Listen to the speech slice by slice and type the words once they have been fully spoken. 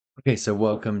Okay, so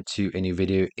welcome to a new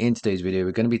video. In today's video,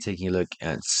 we're going to be taking a look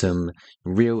at some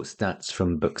real stats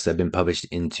from books that have been published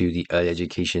into the early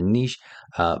education niche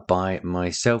by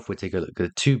myself. We'll take a look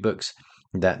at two books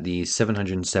that the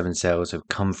 707 sales have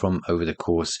come from over the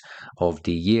course of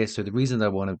the year. So the reason that I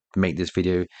want to make this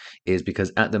video is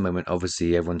because at the moment,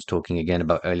 obviously, everyone's talking again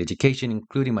about early education,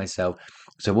 including myself.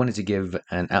 So I wanted to give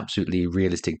an absolutely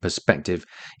realistic perspective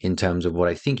in terms of what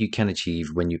I think you can achieve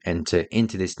when you enter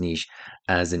into this niche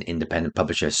as an independent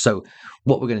publisher. So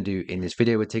what we're going to do in this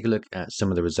video, we'll take a look at some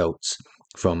of the results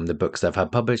from the books that I've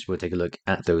had published. We'll take a look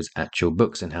at those actual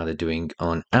books and how they're doing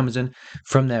on Amazon.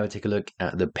 From there, we'll take a look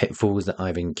at the pitfalls that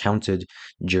I've encountered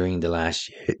during the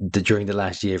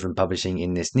last year from publishing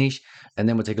in this niche, and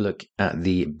then we'll take a look at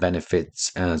the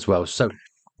benefits as well. So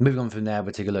moving on from there,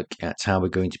 we'll take a look at how we're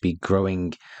going to be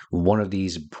growing one of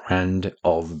these brand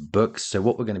of books. So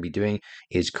what we're going to be doing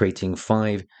is creating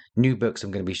 5 new books.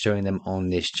 I'm going to be showing them on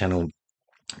this channel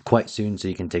quite soon, so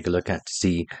you can take a look at to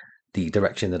see the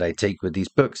direction that I take with these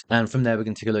books. And from there, we're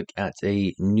going to take a look at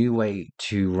a new way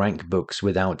to rank books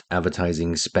without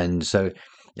advertising spend. So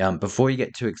before you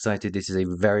get too excited, this is a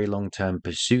very long-term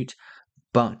pursuit,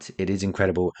 but it is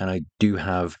incredible, and I do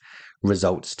have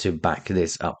results to back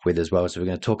this up with as well. So we're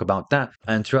going to talk about that.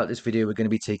 And throughout this video, we're going to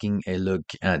be taking a look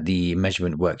at the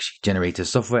measurement worksheet generator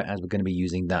software, as we're going to be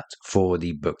using that for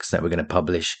the books that we're going to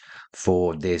publish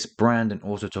for this brand, and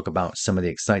also talk about some of the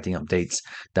exciting updates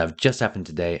that have just happened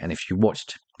today. And if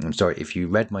you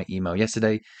read my email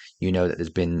yesterday, you know that there's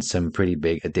been some pretty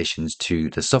big additions to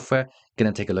the software.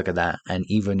 Going to take a look at that and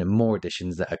even more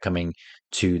additions that are coming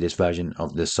to this version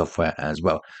of the software as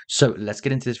well. So let's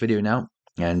get into this video now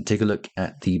and take a look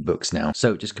at the books now.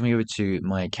 So just coming over to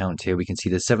my account here, we can see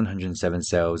the 707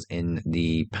 sales in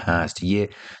the past year.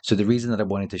 So the reason that I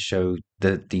wanted to show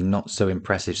the not so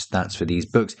impressive stats for these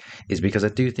books is because I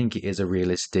do think it is a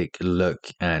realistic look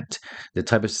at the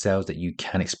type of sales that you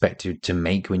can expect to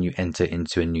make when you enter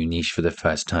into a new niche for the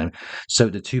first time. So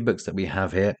the two books that we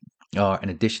have here are an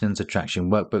addition and subtraction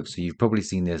workbook. So you've probably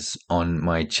seen this on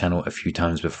my channel a few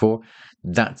times before.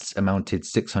 That's amounted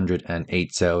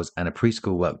 608 sales, and a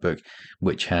preschool workbook,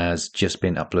 which has just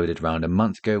been uploaded around a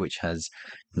month ago, which has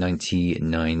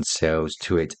 99 sales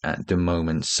to it at the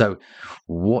moment. So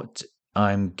what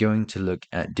I'm going to look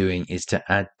at doing is to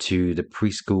add to the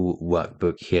preschool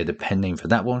workbook here the pen name for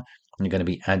that one. You're going to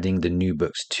be adding the new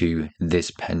books to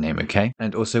this pen name, okay?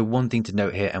 And also one thing to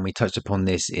note here, and we touched upon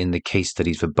this in the case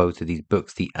studies for both of these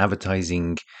books, the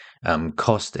advertising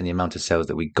cost and the amount of sales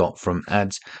that we got from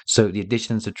ads. So the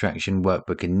addition and subtraction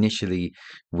workbook, initially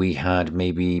we had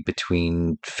maybe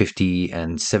between 50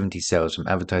 and 70 sales from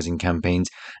advertising campaigns,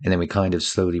 and then we kind of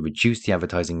slowly reduced the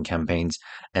advertising campaigns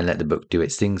and let the book do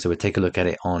its thing. So we'll take a look at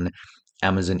it on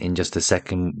Amazon in just a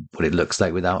second, what it looks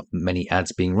like without many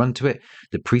ads being run to it.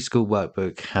 The preschool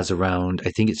workbook has around, I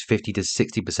think it's 50 to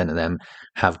 60% of them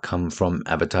have come from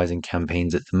advertising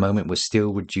campaigns. At the moment, we're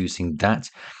still reducing that.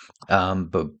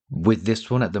 But with this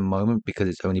one at the moment, because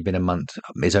it's only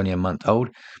a month old,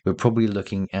 we're probably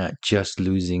looking at just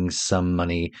losing some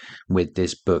money with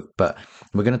this book. But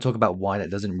we're going to talk about why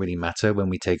that doesn't really matter when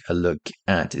we take a look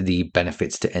at the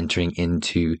benefits to entering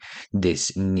into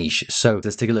this niche. So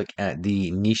let's take a look at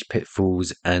the niche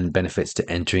pitfalls and benefits to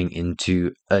entering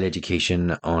into early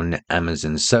education on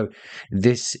Amazon. So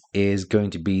this is going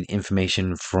to be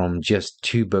information from just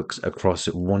 2 books across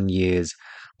 1 year's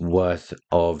worth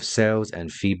of sales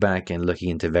and feedback, and looking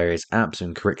into various apps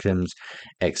and curriculums,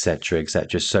 etc.,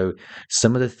 etc. So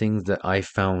some of the things that I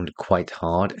found quite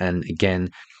hard, and again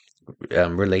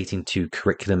relating to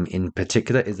curriculum in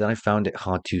particular, is that I found it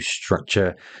hard to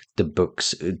structure the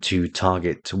books to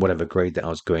target whatever grade that I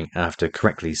was going after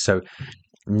correctly. So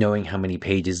knowing how many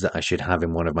pages that I should have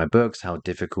in one of my books, how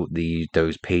difficult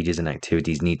those pages and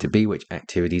activities need to be, which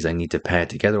activities I need to pair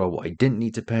together or what I didn't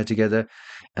need to pair together,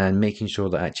 and making sure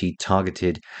that I actually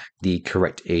targeted the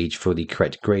correct age for the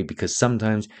correct grade, because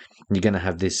sometimes you're going to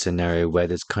have this scenario where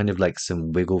there's kind of like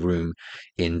some wiggle room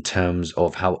in terms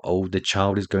of how old the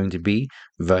child is going to be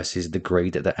versus the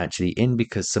grade that they're actually in,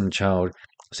 because some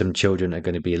children are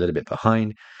going to be a little bit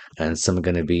behind and some are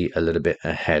going to be a little bit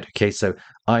ahead. Okay, so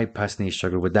I personally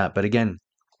struggle with that. But again,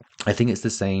 I think it's the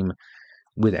same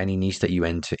with any niche that you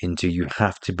enter into. You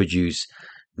have to produce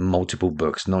multiple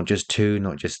books, not just 2,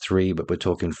 not just 3, but we're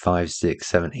talking 5, 6,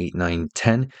 7, 8, 9,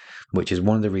 10, which is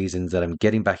one of the reasons that I'm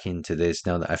getting back into this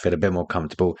now that I feel a bit more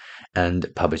comfortable and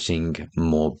publishing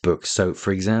more books. So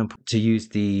for example, to use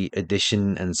the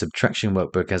addition and subtraction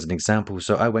workbook as an example,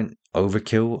 so I went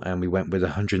overkill and we went with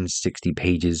 160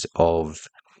 pages of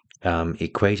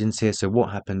equations here. So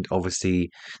what happened, obviously,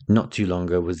 not too long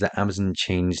ago was that Amazon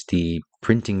changed the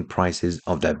printing prices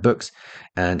of their books,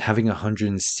 and having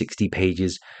 160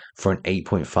 pages for an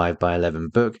 8.5 by 11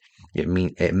 book, it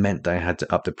meant that I had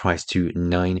to up the price to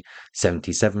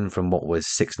 $9.77 from what was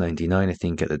 $6.99, I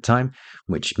think, at the time,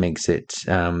 which makes it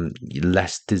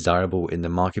less desirable in the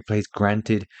marketplace.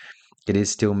 Granted, it is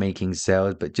still making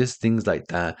sales, but just things like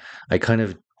that, I kind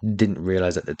of didn't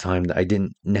realize at the time that I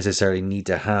didn't necessarily need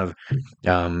to have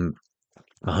um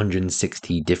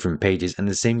 160 different pages. And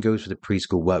the same goes for the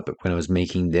preschool workbook. When I was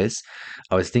making this,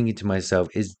 I was thinking to myself,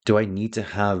 is do I need to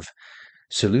have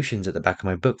solutions at the back of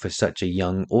my book for such a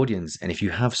young audience? And if you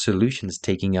have solutions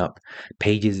taking up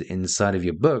pages inside of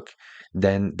your book,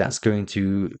 then that's going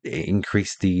to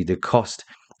increase the cost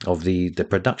of the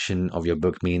production of your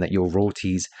book, meaning that your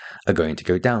royalties are going to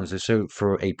go down. So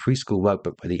for a preschool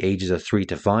workbook where the ages are 3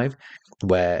 to 5,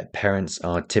 where parents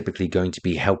are typically going to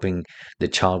be helping the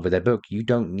child with their book, you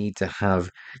don't need to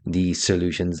have the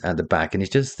solutions at the back. And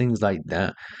it's just things like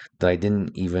that that I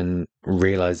didn't even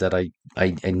realize that I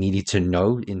needed to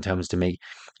know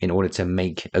in order to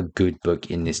make a good book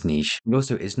in this niche. And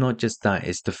also, it's not just that,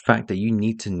 it's the fact that you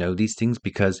need to know these things,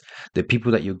 because the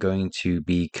people that you're going to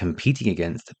be competing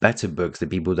against, the better books, the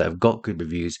people that have got good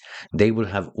reviews, they will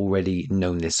have already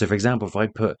known this. So for example, if I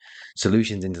put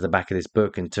solutions into the back of this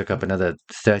book and took up another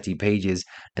 30 pages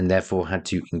and therefore had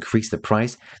to increase the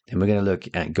price, then we're going to look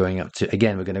at going up to,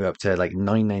 again, we're going to go up to like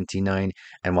 $9.99,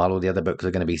 and while all the other books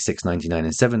are going to be $6.99 and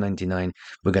 $7.99,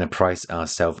 we're going to price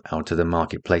ourselves out of the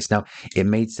marketplace. Now, it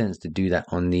made sense to do that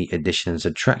on the addition and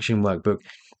subtraction workbook,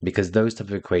 because those type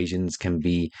of equations can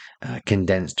be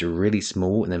condensed to really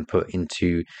small and then put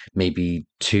into maybe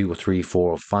 2 or 3,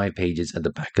 4 or 5 pages at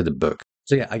the back of the book.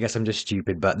 So yeah, I guess I'm just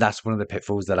stupid, but that's one of the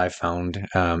pitfalls that I found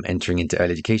entering into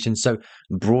early education. So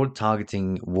broad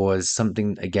targeting was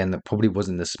something, again, that probably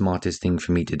wasn't the smartest thing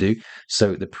for me to do.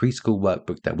 So the preschool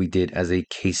workbook that we did as a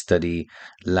case study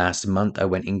last month, I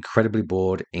went incredibly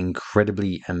broad,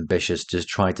 incredibly ambitious, just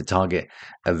tried to target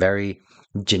a very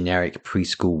generic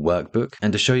preschool workbook.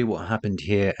 And to show you what happened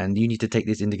here, and you need to take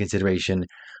this into consideration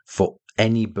for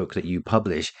any book that you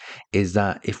publish, is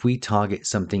that if we target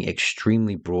something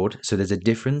extremely broad, so there's a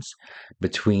difference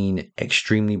between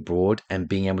extremely broad and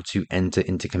being able to enter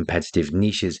into competitive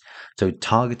niches. So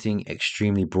targeting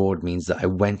extremely broad means that I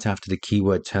went after the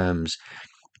keyword terms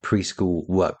preschool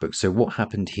workbook. So what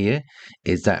happened here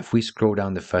is that if we scroll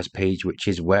down the first page, which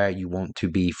is where you want to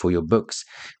be for your books,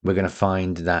 we're going to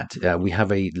find that we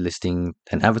have a listing,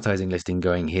 an advertising listing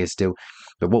going here still.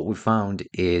 But what we found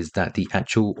is that the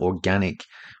actual organic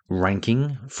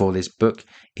ranking for this book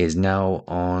is now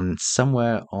on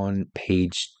somewhere on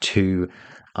page 2,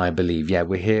 I believe. Yeah,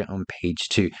 we're here on page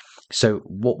 2. So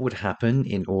what would happen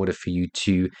in order for you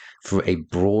to, for a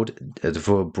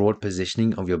broad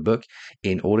positioning of your book,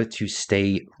 in order to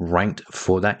stay ranked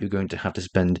for that, you're going to have to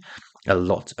spend a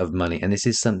lot of money. And this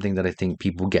is something that I think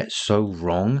people get so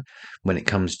wrong when it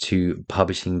comes to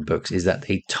publishing books, is that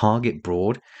they target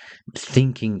broad,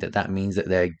 thinking that that means that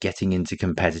they're getting into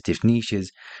competitive niches,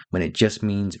 when it just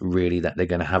means really that they're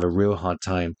going to have a real hard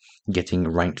time getting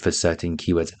ranked for certain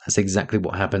keywords. That's exactly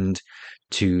what happened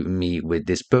to me with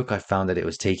this book. I found that it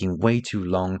was taking way too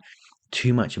long,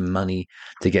 too much money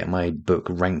to get my book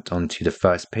ranked onto the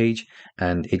first page,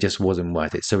 and it just wasn't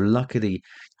worth it. So luckily,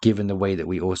 given the way that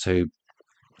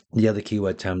the other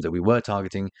keyword terms that we were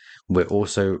targeting, we're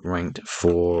also ranked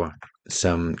for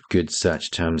some good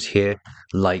search terms here,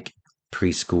 like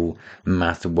preschool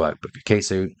math workbook. Okay,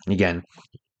 so again,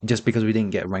 just because we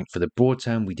didn't get ranked for the broad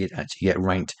term, we did actually get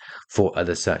ranked for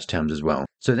other search terms as well.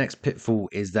 So the next pitfall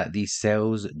is that the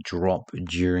sales drop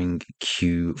during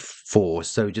Q4.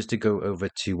 So just to go over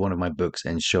to one of my books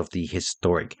and show off the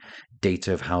historic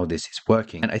data of how this is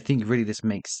working. And I think really this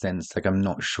makes sense. Like, I'm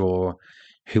not sure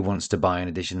who wants to buy an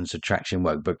addition and subtraction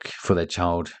workbook for their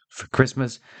child for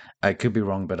Christmas. I could be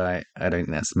wrong, but I don't think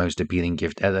that's the most appealing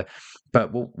gift ever.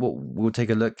 But what we'll take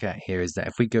a look at here is that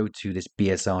if we go to this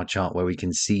BSR chart where we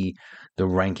can see the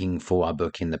ranking for our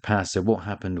book in the past. So what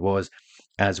happened was,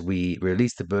 as we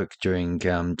released the book during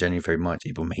January, February, March,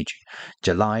 April, May, June,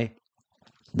 July,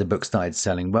 the book started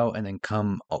selling well. And then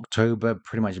come October,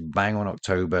 pretty much bang on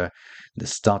October, the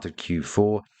start of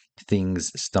Q4, things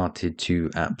started to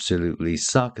absolutely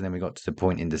suck. And then we got to the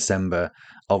point in December,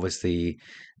 obviously,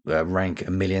 rank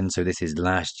 1 million. So this is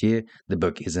last year. The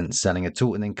book isn't selling at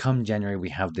all. And then come January, we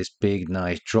have this big,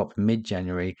 nice drop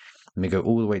mid-January. And we go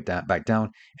all the way back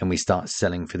down, and we start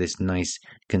selling for this nice,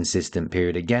 consistent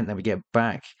period again. Then we get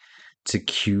back to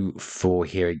Q4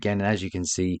 here again. And as you can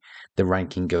see, the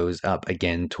ranking goes up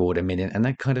again toward 1 million, and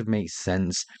that kind of makes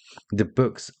sense. The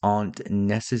books aren't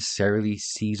necessarily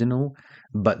seasonal,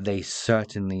 but they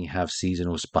certainly have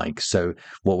seasonal spikes. So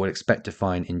what we'll expect to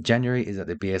find in January is that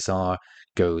the BSR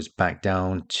goes back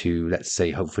down to, let's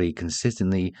say, hopefully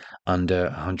consistently under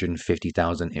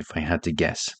 150,000 if I had to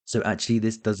guess. So actually,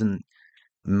 this doesn't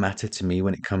matter to me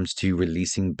when it comes to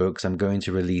releasing books. I'm going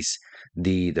to release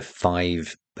the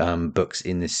five books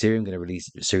in this series. I'm going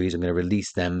to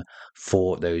release them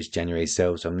for those January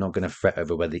sales. So I'm not going to fret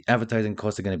over whether the advertising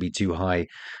costs are going to be too high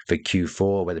for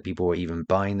Q4, whether people are even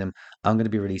buying them. I'm going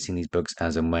to be releasing these books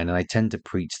as and when. And I tend to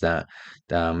preach that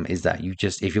is that you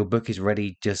just, if your book is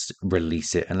ready, just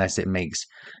release it, unless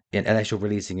you're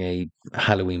releasing a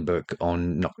Halloween book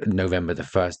on November the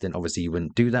 1st, then obviously you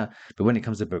wouldn't do that. But when it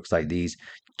comes to books like these,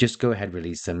 just go ahead,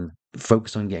 release them,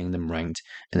 focus on getting them ranked,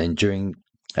 and then during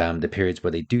the periods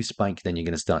where they do spike, then you're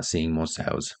going to start seeing more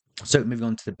sales. So moving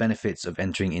on to the benefits of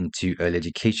entering into early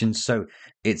education. So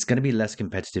it's going to be less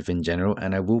competitive in general,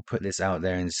 and I will put this out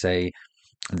there and say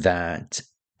that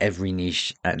every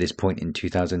niche at this point in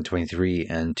 2023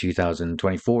 and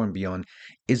 2024 and beyond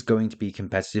is going to be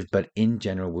competitive, but in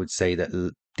general would say that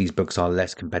these books are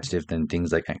less competitive than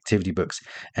things like activity books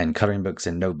and coloring books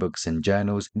and notebooks and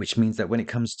journals, which means that when it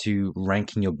comes to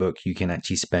ranking your book, you can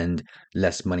actually spend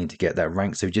less money to get that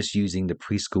rank. So just using the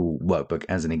preschool workbook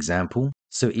as an example.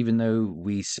 So even though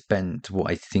we spent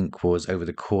what I think was over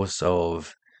the course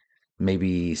of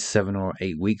maybe 7 or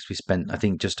 8 weeks, we spent, I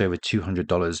think, just over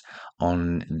 $200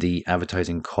 on the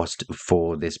advertising cost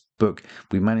for this book.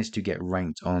 We managed to get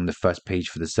ranked on the first page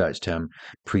for the search term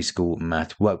preschool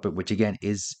math workbook, which again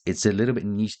it's a little bit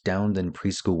niche down than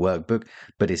preschool workbook,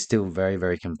 but it's still very,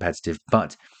 very competitive.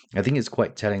 But I think it's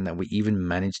quite telling that we even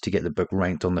managed to get the book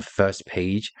ranked on the first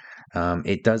page.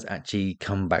 It does actually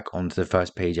come back onto the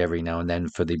first page every now and then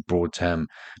for the broad term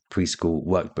preschool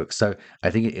workbook. So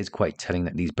I think it is quite telling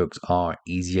that these books are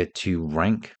easier to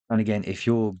rank. And again, if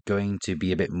you're going to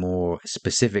be a bit more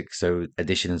specific, so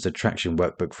addition and subtraction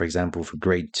workbook, for example, for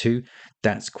grade 2,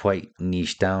 that's quite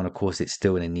niche down. Of course, it's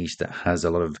still in a niche that has a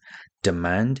lot of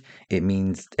demand. It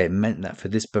meant that for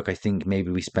this book, I think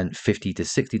maybe we spent $50 to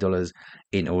 $60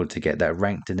 in order to get that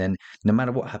ranked. And then no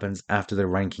matter what happens after the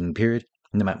ranking period,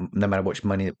 no matter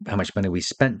how much money we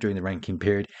spent during the ranking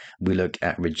period, we look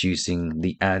at reducing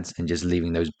the ads and just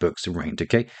leaving those books ranked.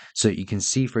 Okay, so you can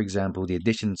see, for example, the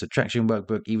addition and subtraction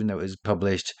workbook, even though it was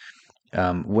published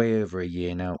way over a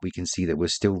year now, we can see that we're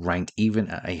still ranked, even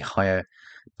at a higher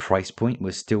price point.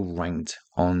 We're still ranked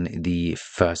on the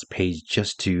first page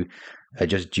just due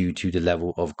to the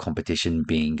level of competition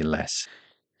being less.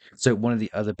 So one of the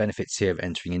other benefits here of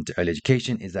entering into early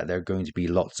education is that there are going to be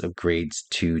lots of grades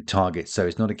to target. So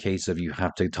it's not a case of you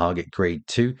have to target grade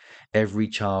 2. Every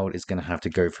child is going to have to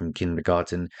go from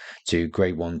kindergarten to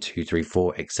grade 1, 2, 3,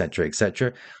 4, etc.,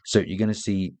 etc. So you're going to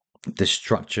see the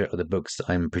structure of the books that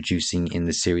I'm producing in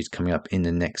the series coming up in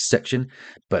the next section.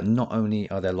 But not only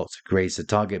are there lots of grades to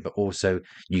target, but also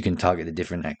you can target the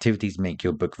different activities, make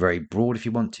your book very broad if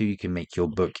you want to. You can make your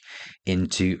book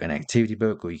into an activity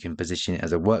book, or you can position it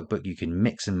as a workbook. You can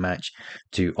mix and match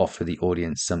to offer the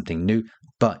audience something new,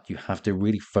 but you have to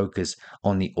really focus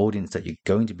on the audience that you're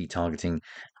going to be targeting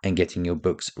and getting your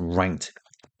books ranked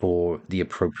for the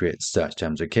appropriate search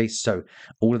terms. Okay, so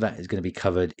all of that is going to be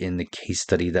covered in the case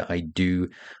study that I do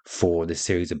for the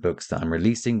series of books that I'm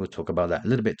releasing. We'll talk about that a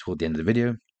little bit toward the end of the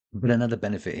video. But another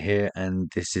benefit here,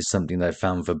 and this is something that I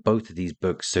found for both of these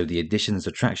books, so the addition and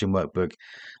subtraction workbook,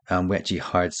 we actually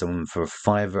hired someone for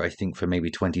 $5, I think for maybe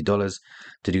 $20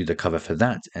 to do the cover for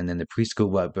that. And then the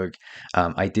preschool workbook,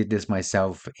 I did this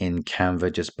myself in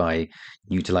Canva just by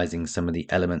utilizing some of the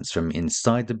elements from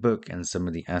inside the book and some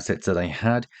of the assets that I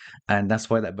had. And that's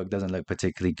why that book doesn't look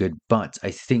particularly good. But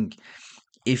I think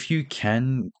if you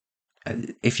can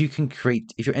if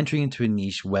you're entering into a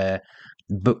niche where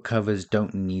book covers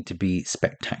don't need to be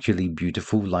spectacularly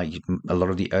beautiful, like a lot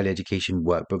of the early education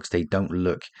workbooks, they don't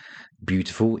look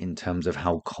beautiful in terms of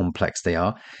how complex they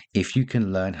are. If you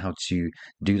can learn how to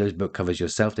do those book covers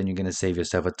yourself, then you're going to save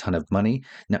yourself a ton of money.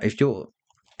 Now, if you're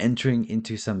entering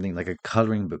into something like a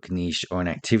coloring book niche or an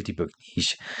activity book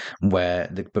niche where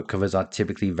the book covers are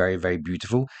typically very, very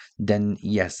beautiful, then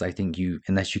yes, I think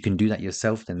unless you can do that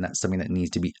yourself, then that's something that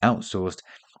needs to be outsourced.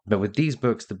 But with these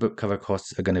books, the book cover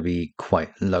costs are going to be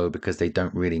quite low because they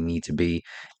don't really need to be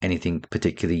anything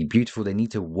particularly beautiful. They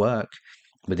need to work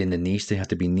within the niche. They have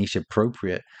to be niche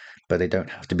appropriate, but they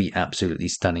don't have to be absolutely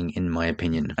stunning, in my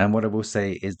opinion. And what I will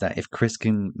say is that if Chris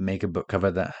can make a book cover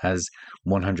that has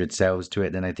 100 sales to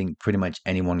it, then I think pretty much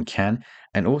anyone can.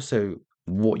 And also,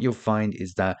 what you'll find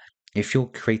is that if you're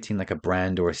creating like a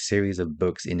brand or a series of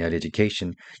books in early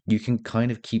education, you can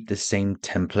kind of keep the same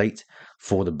template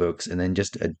for the books and then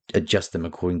just adjust them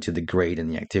according to the grade and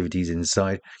the activities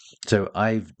inside. So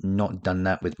I've not done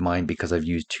that with mine because I've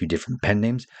used two different pen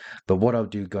names. But what I'll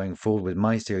do going forward with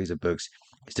my series of books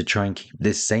is to try and keep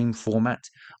this same format,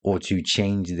 or to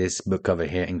change this book cover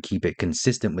here and keep it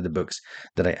consistent with the books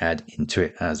that I add into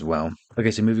it as well.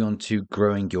 Okay, so moving on to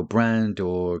growing your brand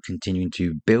or continuing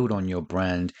to build on your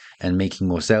brand and making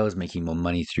more sales, making more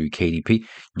money through KDP,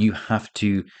 you have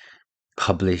to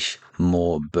publish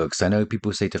more books. I know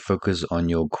people say to focus on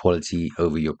your quality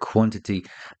over your quantity,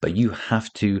 but you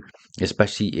have to,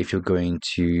 especially if you're going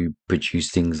to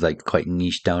produce things like quite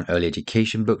niche down early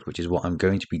education books, which is what I'm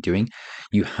going to be doing,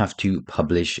 you have to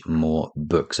publish more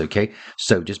books. Okay,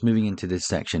 so just moving into this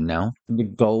section now, the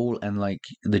goal and like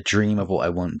the dream of what I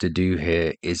want to do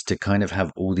here is to kind of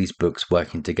have all these books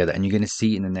working together, and you're going to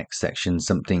see in the next section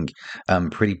something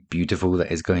pretty beautiful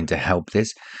that is going to help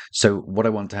this. So what I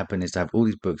want to happen is to have all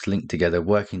these books linked together,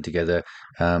 working together,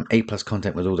 A plus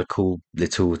content with all the cool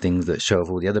little things that show off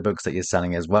all the other books that you're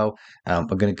selling as well. I'm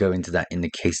going to go into that in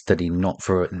the case study, not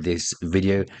for this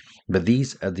video, but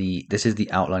this is the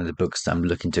outline of the books that I'm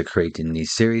looking to create in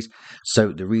these series.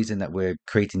 So the reason that we're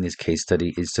creating this case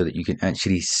study is so that you can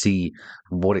actually see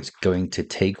what it's going to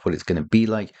take, what it's going to be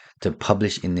like to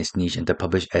publish in this niche and to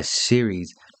publish a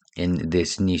series in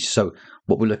this niche. So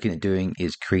what we're looking at doing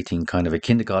is creating kind of a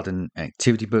kindergarten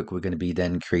activity book. We're going to be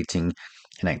then creating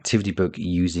an activity book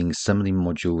using some of the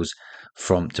modules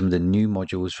from some of the new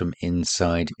modules from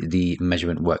inside the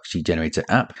measurement worksheet generator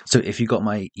app. So if you got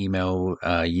my email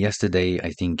yesterday,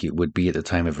 I think it would be at the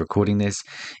time of recording this.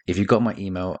 If you got my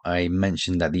email, I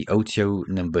mentioned that the OTO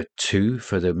number 2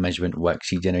 for the measurement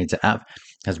worksheet generator app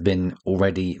has been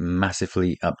already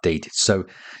massively updated. So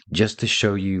just to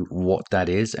show you what that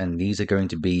is, and these are going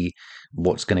to be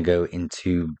what's going to go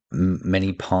into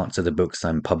many parts of the books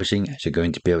I'm publishing, as you're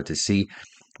going to be able to see.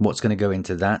 What's going to go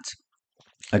into that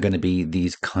are going to be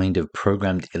these kind of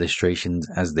programmed illustrations,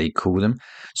 as they call them.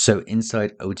 So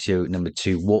inside OTO number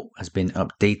 2, what has been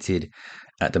updated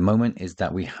at the moment is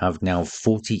that we have now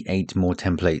 48 more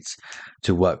templates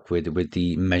to work with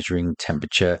the measuring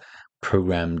temperature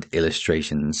programmed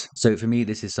illustrations. So for me,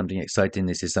 this is something exciting.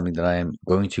 This is something that I am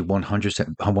going to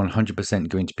 100%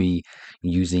 going to be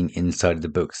using inside of the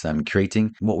books I'm creating.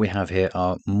 What we have here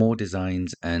are more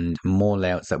designs and more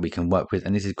layouts that we can work with.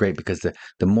 And this is great because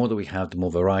the more that we have, the more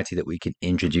variety that we can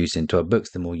introduce into our books,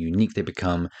 the more unique they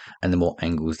become, and the more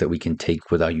angles that we can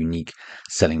take with our unique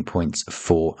selling points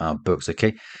for our books.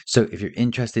 Okay, so if you're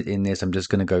interested in this, I'm just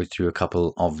going to go through a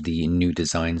couple of the new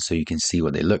designs so you can see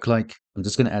what they look like. I'm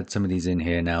just going to add some of these in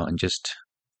here now and just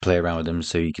play around with them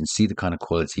so you can see the kind of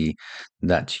quality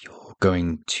that you're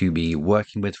going to be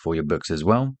working with for your books as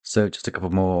well. So just a couple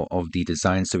more of the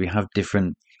designs. So we have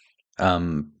different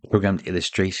programmed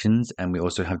illustrations, and we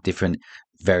also have different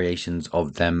variations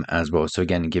of them as well. So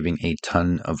again, giving a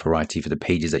ton of variety for the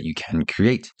pages that you can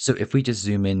create. So if we just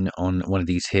zoom in on one of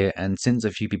these here, and since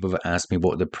a few people have asked me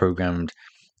what the programmed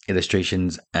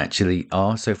illustrations actually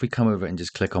are. So if we come over and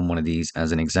just click on one of these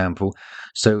as an example,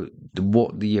 so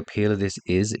what the appeal of this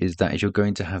is that if you're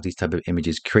going to have these type of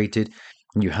images created,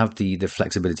 you have the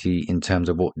flexibility in terms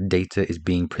of what data is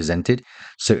being presented.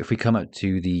 So if we come up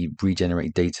to the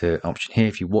regenerate data option here,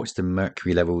 if you watch the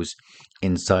mercury levels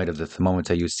inside of the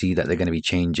thermometer, you'll see that they're going to be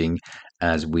changing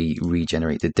as we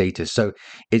regenerate the data. So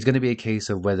it's going to be a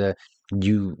case of whether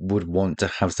you would want to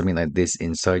have something like this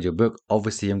inside your book.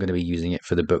 Obviously, I'm going to be using it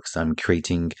for the books I'm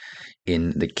creating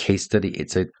in the case study.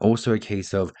 It's also a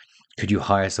case of, could you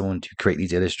hire someone to create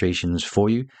these illustrations for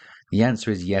you? The answer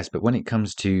is yes, but when it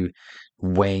comes to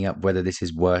weighing up whether this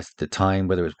is worth the time,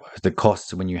 whether it's worth the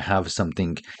costs, when you have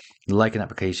something like an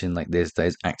application like this that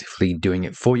is actively doing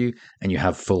it for you and you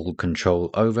have full control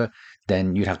over,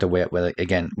 then you'd have to weigh up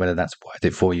whether that's worth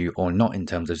it for you or not in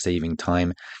terms of saving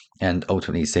time and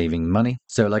ultimately saving money.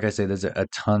 So like I say, there's a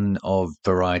ton of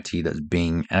variety that's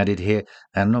being added here.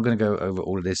 And I'm not going to go over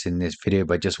all of this in this video,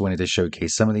 but I just wanted to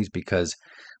showcase some of these because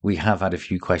we have had a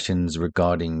few questions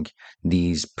regarding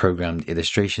these programmed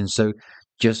illustrations. So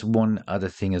just one other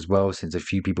thing as well, since a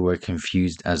few people were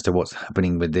confused as to what's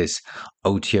happening with this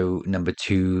OTO number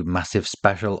 2 massive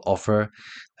special offer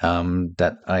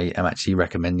that I am actually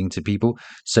recommending to people.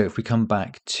 So if we come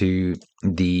back to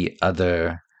the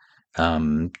other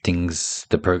things,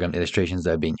 the program illustrations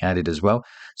that are being added as well.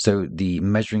 So the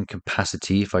measuring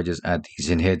capacity, if I just add these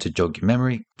in here to jog your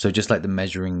memory. So just like the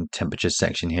measuring temperature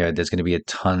section here, there's going to be a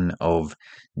ton of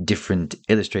different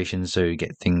illustrations. So you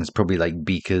get things probably like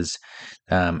beakers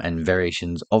and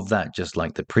variations of that, just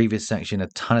like the previous section. A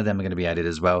ton of them are going to be added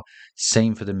as well.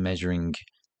 Same for the measuring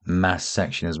mass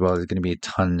section as well. There's going to be a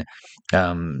ton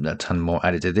more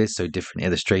added to this. So different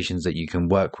illustrations that you can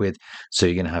work with. So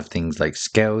you're going to have things like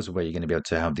scales where you're going to be able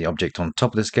to have the object on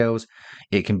top of the scales.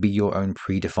 It can be your own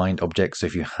predefined object. So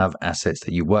if you have assets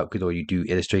that you work with or you do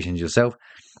illustrations yourself,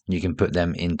 you can put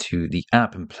them into the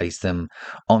app and place them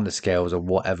on the scales or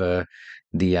whatever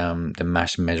the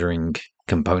mass measuring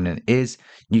component is.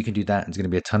 You can do that. It's going to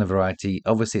be a ton of variety.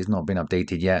 Obviously, it's not been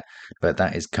updated yet, but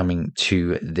that is coming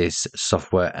to this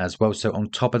software as well. So on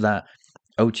top of that,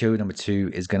 OTO number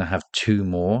 2 is going to have 2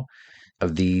 more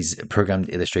of these programmed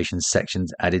illustration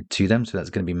sections added to them. So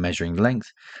that's going to be measuring length.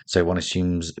 So one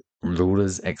assumes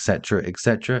rulers, etc.,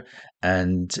 etc.,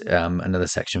 and another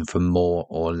section for more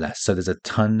or less. So there's a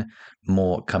ton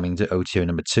more coming to OTO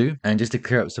number 2. And just to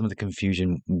clear up some of the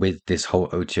confusion with this whole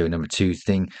OTO number 2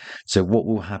 thing, so what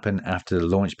will happen after the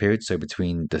launch period, so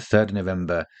between the 3rd of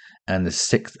November and the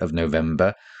 6th of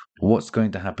November, what's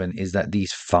going to happen is that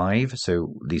these 5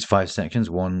 sections,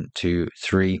 1, 2,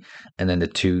 3, and then the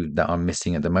 2 that are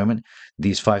missing at the moment,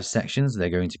 these 5 sections, they're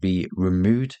going to be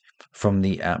removed from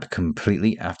the app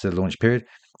completely after the launch period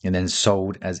and then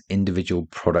sold as individual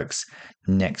products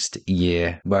next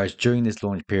year. Whereas during this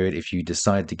launch period, if you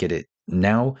decide to get it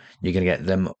now, you're going to get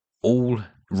them all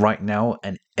right now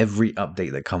and every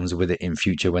update that comes with it in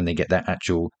future when they get their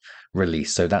actual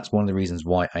release. So that's one of the reasons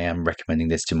why I am recommending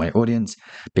this to my audience,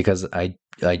 because I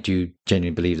do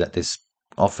genuinely believe that this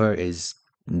offer is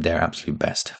their absolute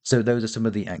best. So those are some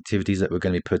of the activities that we're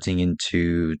going to be putting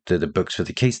into the books for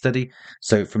the case study.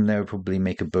 So from there, we'll probably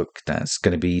make a book that's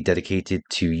going to be dedicated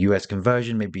to US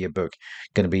conversion, maybe a book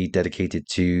going to be dedicated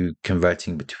to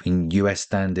converting between US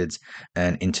standards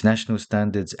and international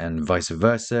standards and vice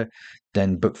versa.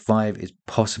 Then book 5 is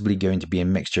possibly going to be a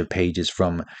mixture of pages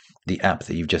from the app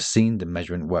that you've just seen, the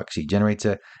measurement worksheet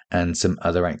generator, and some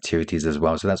other activities as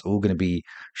well. So that's all going to be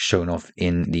shown off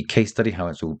in the case study, how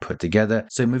it's all put together.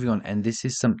 So moving on, and this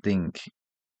is something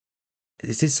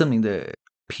that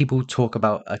people talk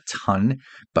about a ton,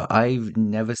 but I've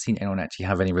never seen anyone actually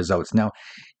have any results. Now,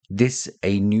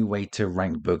 a new way to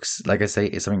rank books, like I say,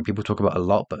 is something people talk about a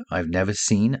lot, but I've never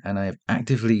seen, and I've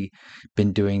actively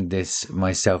been doing this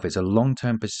myself. It's a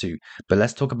long-term pursuit, but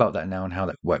let's talk about that now and how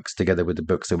that works together with the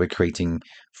books that we're creating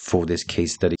for this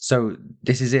case study. So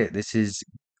this is it. This is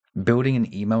building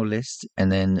an email list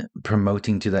and then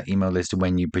promoting to that email list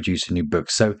when you produce a new book.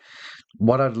 So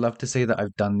what I'd love to say that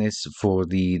I've done this for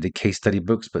the case study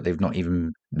books, but they're not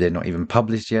even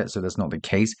published yet, so that's not the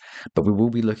case. But we will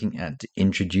be looking at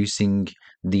introducing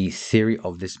the theory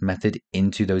of this method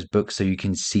into those books so you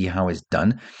can see how it's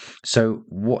done. So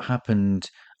what happened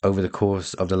over the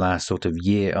course of the last sort of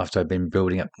year after I've been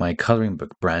building up my coloring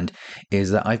book brand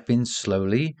is that I've been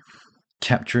slowly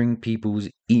capturing people's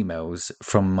emails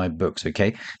from my books.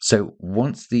 Okay, so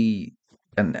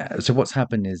so what's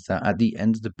happened is that at the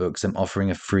end of the books, I'm offering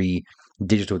a free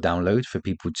digital download for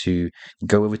people to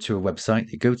go over to a website.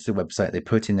 They go to the website, they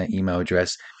put in their email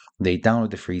address, they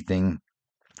download the free thing,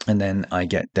 and then I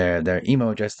get their email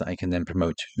address that I can then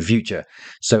promote to future.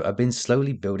 So I've been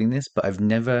slowly building this, but I've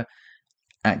never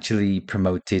actually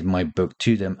promoted my book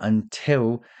to them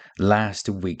until last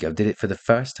week. I did it for the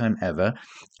first time ever,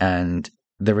 and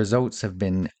the results have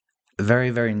been very,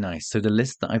 very nice. So the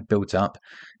list that I've built up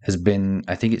has been,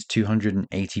 I think it's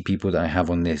 280 people that I have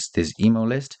on this email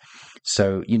list.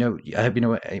 So, I hope you know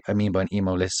what I mean by an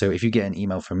email list. So if you get an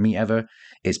email from me ever,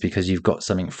 it's because you've got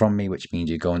something from me, which means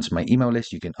you go onto my email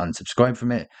list, you can unsubscribe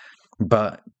from it.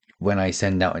 But when I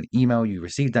send out an email, you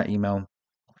receive that email.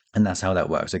 And that's how that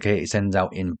works, okay? It sends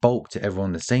out in bulk to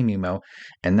everyone the same email.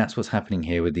 And that's what's happening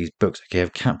here with these books, okay?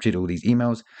 I've captured all these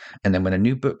emails. And then when a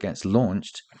new book gets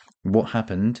launched, what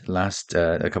happened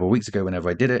a couple of weeks ago, whenever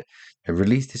I did it, I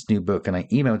released this new book and I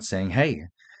emailed saying, hey,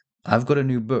 I've got a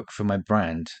new book for my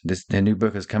brand. The new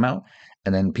book has come out.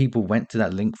 And then people went to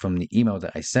that link from the email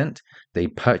that I sent. They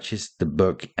purchased the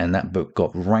book, and that book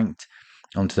got ranked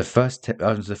onto the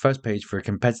first page for a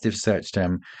competitive search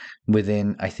term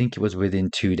I think it was within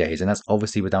 2 days. And that's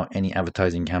obviously without any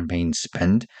advertising campaign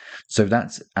spend. So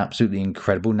that's absolutely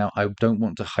incredible. Now, I don't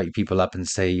want to hype people up and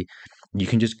say, you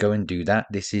can just go and do that.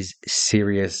 This is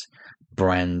serious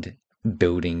brand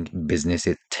building business.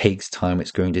 It takes time.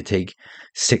 It's going to take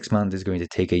 6 months. It's going to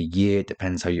take a year. It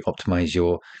depends how you optimize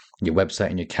your website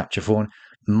and your capture phone.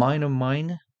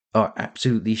 Mine are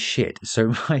absolutely shit.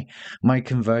 So my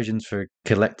conversions for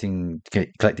collecting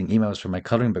emails from my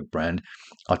coloring book brand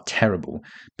are terrible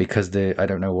because I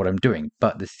don't know what I'm doing.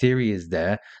 But the theory is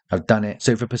there. I've done it.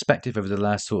 So for perspective, over the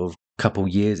last sort of couple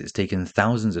years, it's taken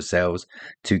thousands of sales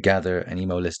to gather an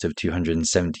email list of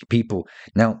 270 people.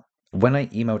 Now, when I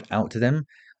emailed out to them,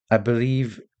 I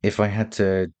believe if I had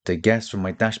to guess from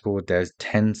my dashboard, there's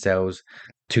 10 sales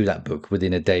to that book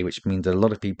within a day, which means that a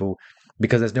lot of people,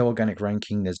 because there's no organic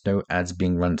ranking, there's no ads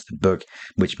being run to the book,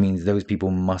 which means those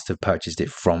people must have purchased it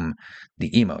from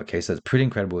the email. Okay, so it's pretty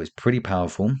incredible. It's pretty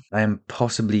powerful. I am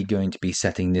possibly going to be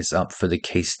setting this up for the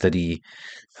case study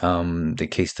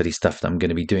stuff that I'm going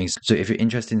to be doing. So if you're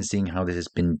interested in seeing how this has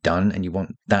been done and you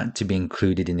want that to be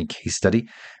included in the case study,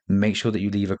 make sure that you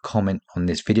leave a comment on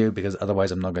this video, because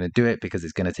otherwise I'm not going to do it, because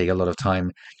it's going to take a lot of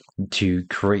time to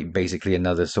create basically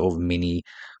another sort of mini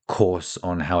course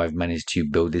on how I've managed to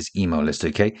build this email list.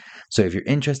 Okay, so if you're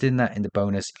interested in that, in the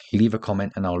bonus, leave a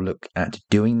comment and I'll look at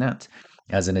doing that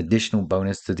as an additional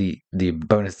bonus to the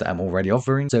bonus that I'm already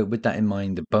offering. So with that in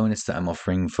mind, the bonus that I'm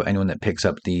offering for anyone that picks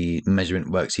up the measurement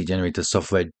worksheet generator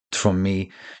software from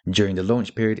me during the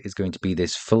launch period is going to be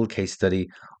this full case study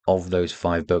of those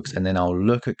 5 books, and then I'll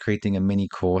look at creating a mini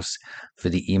course for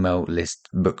the email list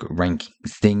book ranking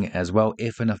thing as well,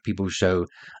 if enough people show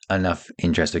enough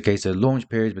interest. Okay, so launch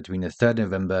period between the 3rd of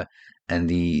November and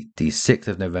the 6th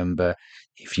of November.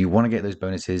 If you want to get those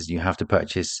bonuses, you have to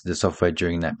purchase the software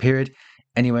during that period.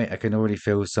 Anyway, I can already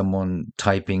feel someone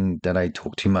typing that I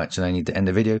talk too much and I need to end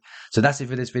the video. So that's it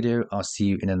for this video. I'll see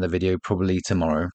you in another video probably tomorrow.